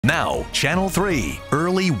Now, Channel 3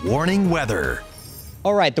 early warning weather.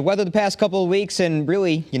 All right, the weather the past couple of weeks and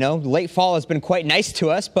really, late fall has been quite nice to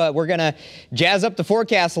us, but we're going to jazz up the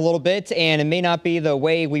forecast a little bit, and it may not be the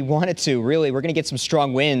way we want it to, really. We're going to get some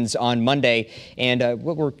strong winds on Monday, and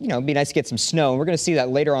it'd be nice to get some snow, and we're going to see that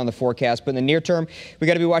later on the forecast. But in the near term, we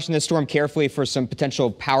got to be watching this storm carefully for some potential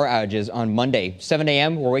power outages on Monday. 7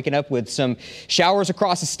 a.m., we're waking up with some showers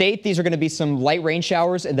across the state. These are going to be some light rain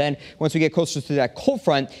showers, and then once we get closer to that cold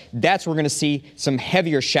front, that's where we're going to see some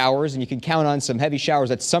heavier showers, and you can count on some heavy showers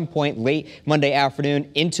at some point late Monday afternoon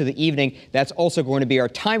into the evening. That's also going to be our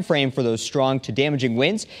time frame for those strong to damaging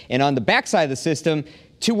winds. And on the backside of the system,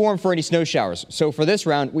 too warm for any snow showers. So for this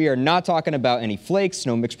round, we are not talking about any flakes,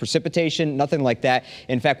 no mixed precipitation, nothing like that.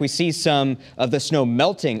 In fact, we see some of the snow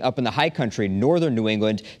melting up in the high country, northern New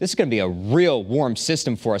England. This is going to be a real warm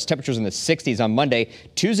system for us. Temperatures in the 60s on Monday.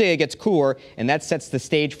 Tuesday, it gets cooler, and that sets the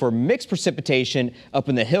stage for mixed precipitation up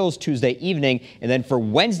in the hills Tuesday evening. And then for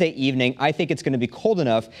Wednesday evening, I think it's going to be cold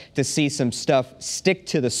enough to see some stuff stick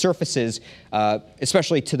to the surfaces,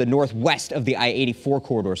 especially to the northwest of the I-84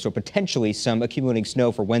 corridor. So potentially some accumulating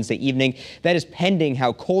snow for Wednesday evening. That is pending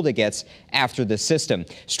how cold it gets after the system.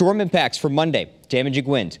 Storm impacts for Monday. Damaging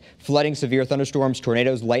wind, flooding, severe thunderstorms,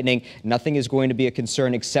 tornadoes, lightning. Nothing is going to be a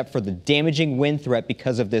concern except for the damaging wind threat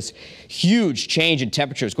because of this huge change in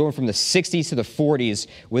temperatures going from the 60s to the 40s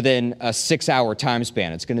within a 6-hour time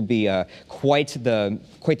span. It's going to be quite the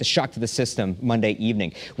shock to the system Monday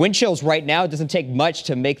evening. Wind chills right now, it doesn't take much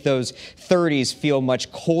to make those 30s feel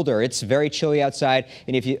much colder. It's very chilly outside,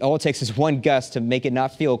 and all it takes is one gust to make it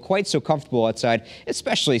not feel quite so comfortable outside,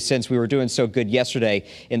 especially since we were doing so good yesterday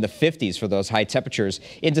in the 50s for those high temperatures.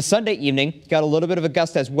 Into Sunday evening, got a little bit of a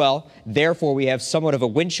gust as well. Therefore, we have somewhat of a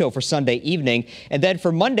wind chill for Sunday evening. And then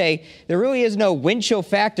for Monday, there really is no wind chill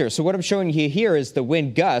factor. So what I'm showing you here is the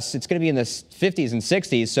wind gusts. It's going to be in the 50s and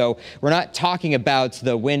 60s. So we're not talking about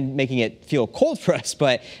the wind making it feel cold for us,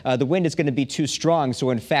 but the wind is going to be too strong. So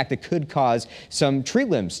in fact, it could cause some tree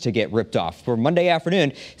limbs to get ripped off. For Monday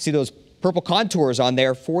afternoon, see those purple contours on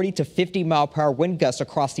there, 40 to 50 mile per hour wind gusts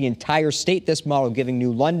across the entire state. This model giving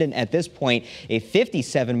New London at this point a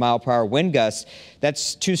 57 mile per hour wind gust.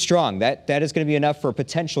 That's too strong. That is going to be enough for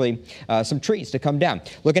potentially some trees to come down.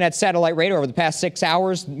 Looking at satellite radar over the past 6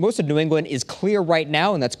 hours, most of New England is clear right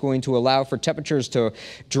now, and that's going to allow for temperatures to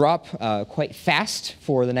drop quite fast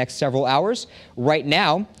for the next several hours. Right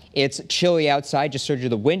now, it's chilly outside, just showed you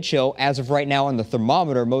the wind chill. As of right now on the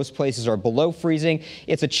thermometer, most places are below freezing.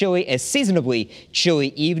 It's a seasonably chilly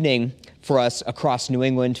evening for us across New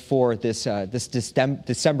England for this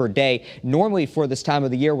December day. Normally for this time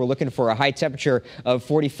of the year, we're looking for a high temperature of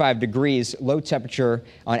 45 degrees. Low temperature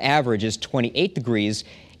on average is 28 degrees.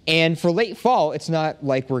 And for late fall, it's not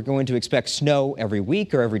like we're going to expect snow every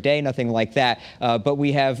week or every day, nothing like that. But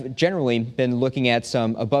we have generally been looking at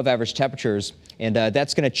some above average temperatures, and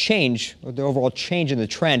that's going to change, the overall change in the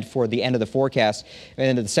trend for the end of the forecast and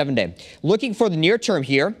end of the 7-day. Looking for the near term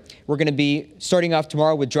here, we're going to be starting off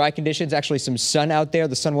tomorrow with dry conditions, actually some sun out there.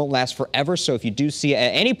 The sun won't last forever, so if you do see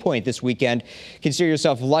at any point this weekend, consider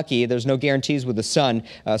yourself lucky. There's no guarantees with the sun.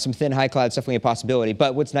 Some thin high clouds, definitely a possibility.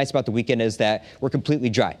 But what's nice about the weekend is that we're completely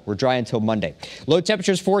dry. We're dry until Monday. Low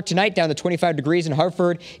temperatures for tonight, down to 25 degrees in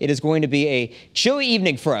Hartford. It is going to be a chilly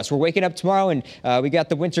evening for us. We're waking up tomorrow, and we got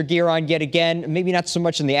the winter gear on yet again. Maybe not so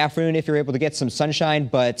much in the afternoon if you're able to get some sunshine,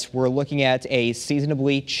 but we're looking at a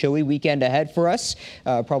seasonably chilly weekend ahead for us.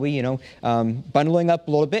 Probably, bundling up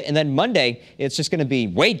a little bit. And then Monday, it's just going to be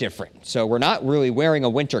way different. So we're not really wearing a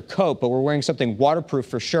winter coat, but we're wearing something waterproof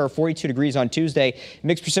for sure. 42 degrees on Tuesday.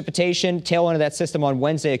 Mixed precipitation, tail end of that system on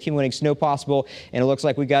Wednesday, accumulating snow possible. And it looks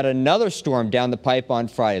like we got another storm down the pipe on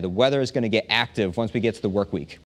Friday. The weather is going to get active once we get to the work week.